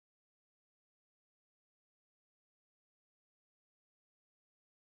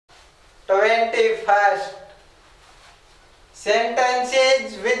21st.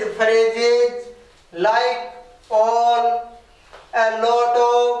 Sentences with phrases like all, a lot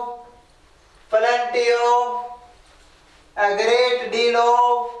of, plenty of, a great deal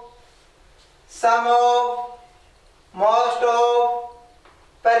of, some of, most of,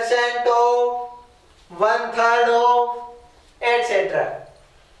 percent of, one third of, etc.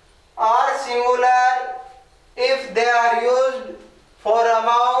 are singular if they are used for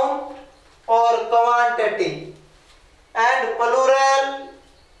amount or quantity, and plural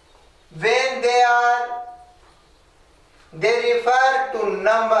when they refer to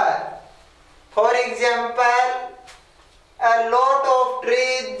number. For example, a lot of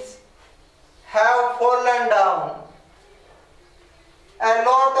trees have fallen down. A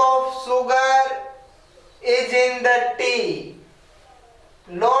lot of sugar is in the tea.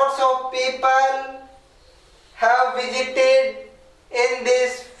 Lots of people have visited in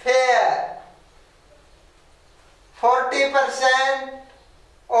this fair. 40%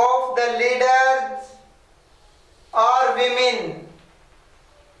 of the leaders are women.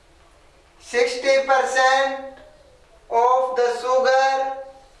 60% of the sugar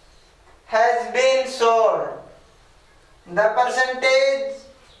has been sold. The percentage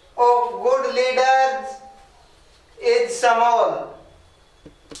of good leaders is small.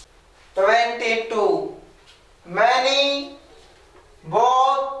 22. Many,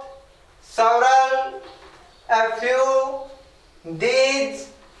 both, several, a few,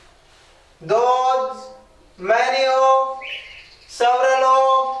 these, those, many of, several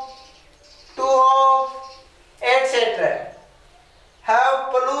of, two of, etc. have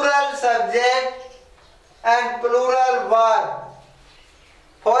plural subject and plural verb.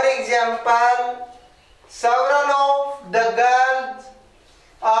 For example, several of the girls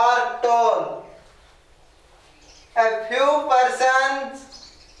are tall. A few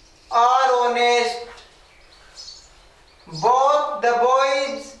persons are honest. Both the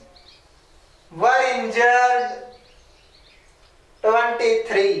boys were injured.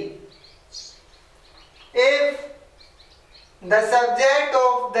 23. If the subject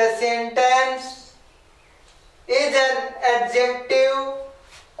of the sentence is an adjective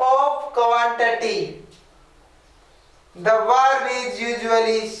of quantity, the verb is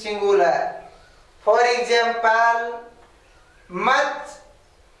usually singular. For example, much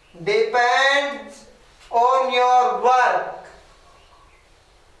depends on your work.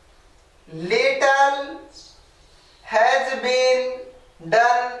 Little has been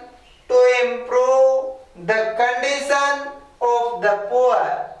done to improve the condition of the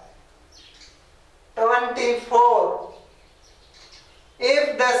poor. 24.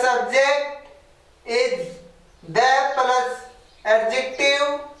 If the subject is the plus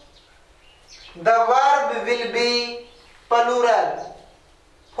adjective, the verb will be plural.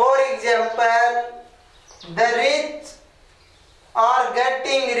 For example, the rich are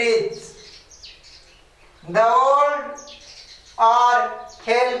getting rich. The old are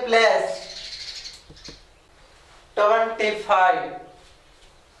helpless. 25.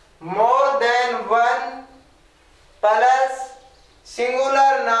 More than one plus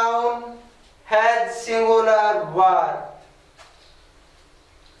singular noun has singular verb.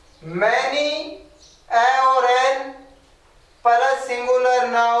 Many, a or an plus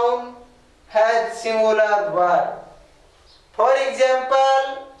singular noun has singular verb. For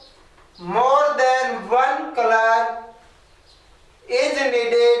example, more than one clerk is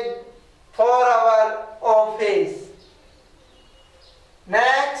needed for our office.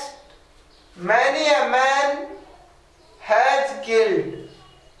 Next, many a man has killed.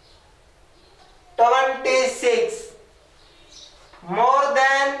 26. More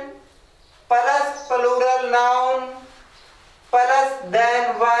than plus plural noun plus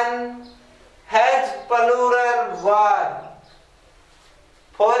than one has plural verb.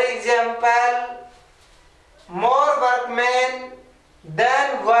 For example, more workmen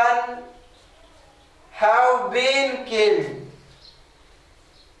than one have been killed.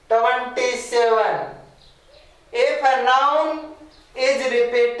 27. If a noun is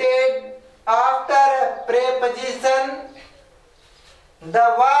repeated after a preposition, the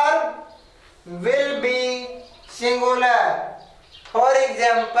verb will be singular. For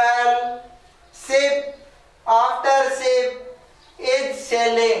example, ship after ship is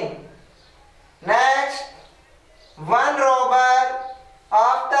sailing. Next, one robber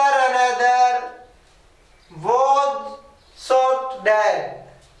after another was shot dead.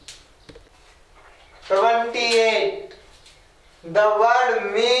 28. The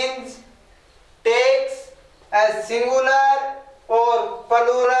word means takes a singular or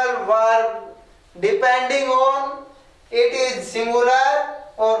plural verb depending on it is singular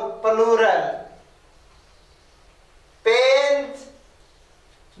or plural. Pains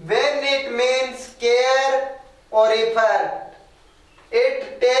when it means care or effort.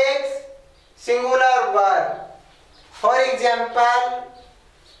 It takes singular verb. For example,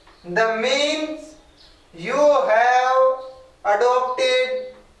 the means you have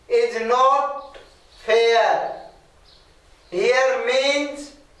adopted is not fair. Here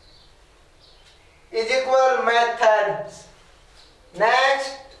means is equal methods.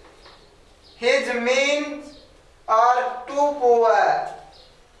 Next, his means are too poor.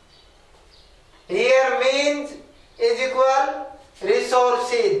 Here means is equal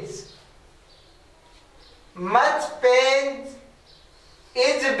resources. Much pains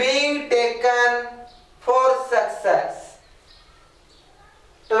is being taken for success.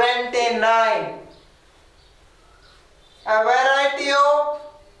 29. A variety of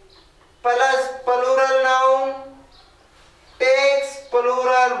plus plural noun takes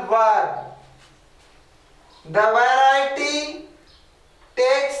plural verb. The variety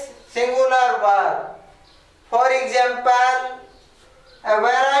takes singular verb. For example, a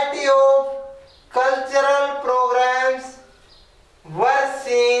variety of cultural programs were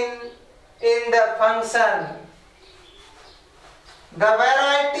seen in the function. The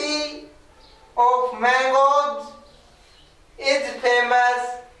variety of mangoes is famous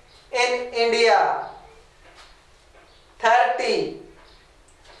in India. 30.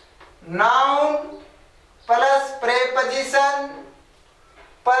 Noun plus preposition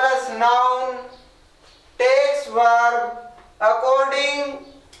plus noun takes verb according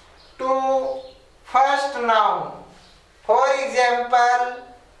to first noun. For example,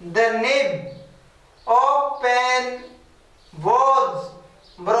 the nib of pen was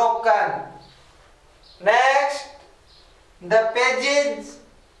broken. Next, the pages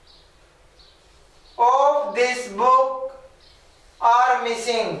of this book are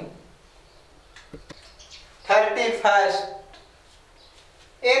missing. 31st.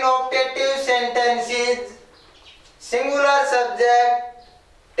 In optative sentences, singular subject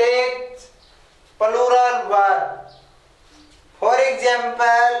takes plural verb. For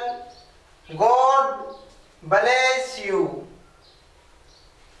example, God bless you.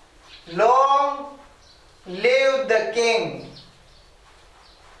 Long live the king.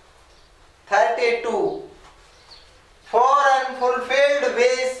 32. For unfulfilled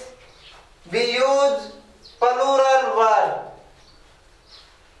wish, we use plural verb.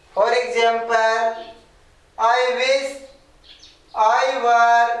 For example, I wish I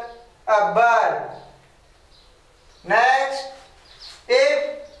were a bird. Next,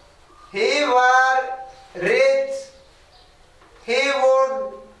 if he were rich, he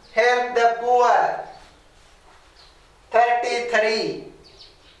would help the poor. 33.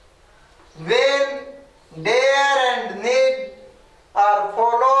 When dare and need are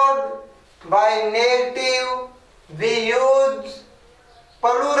followed by negative, we use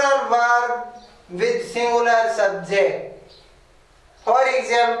plural verb with singular subject. For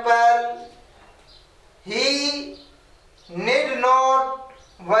example, he need not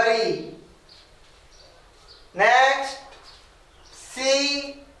worry. Next,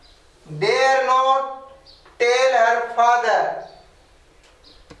 she dare not tell her father.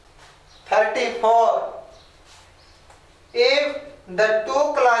 34. If the two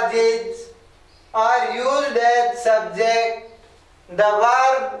clauses are used as subject, the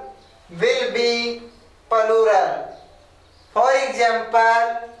verb will be plural. For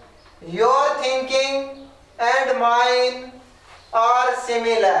example, your thinking and mine are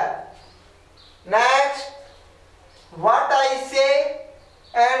similar. Next, what I say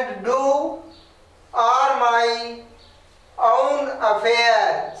and do are my own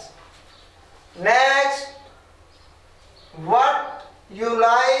affairs. Next, what you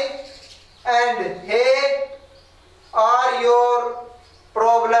like and hate are your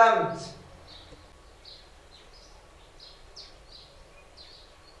problems.